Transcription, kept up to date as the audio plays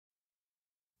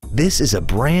This is a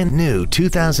brand new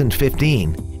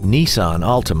 2015 Nissan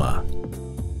Altima.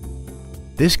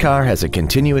 This car has a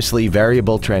continuously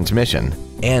variable transmission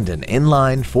and an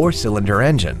inline 4-cylinder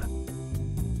engine.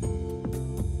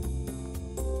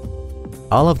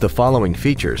 All of the following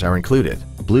features are included: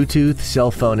 Bluetooth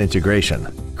cell phone integration,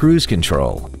 cruise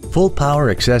control, full power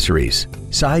accessories,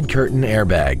 side curtain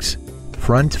airbags,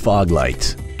 front fog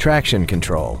lights, traction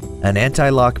control, an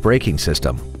anti-lock braking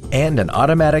system, and an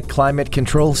automatic climate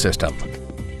control system.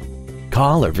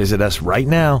 Call or visit us right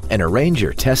now and arrange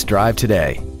your test drive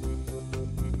today.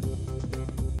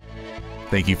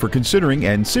 Thank you for considering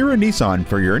Ancira Nissan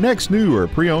for your next new or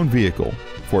pre-owned vehicle.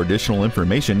 For additional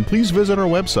information, please visit our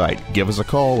website, give us a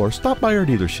call, or stop by our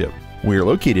dealership. We are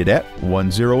located at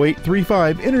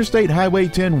 10835 Interstate Highway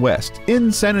 10 West in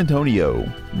San Antonio.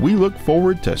 We look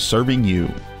forward to serving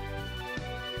you.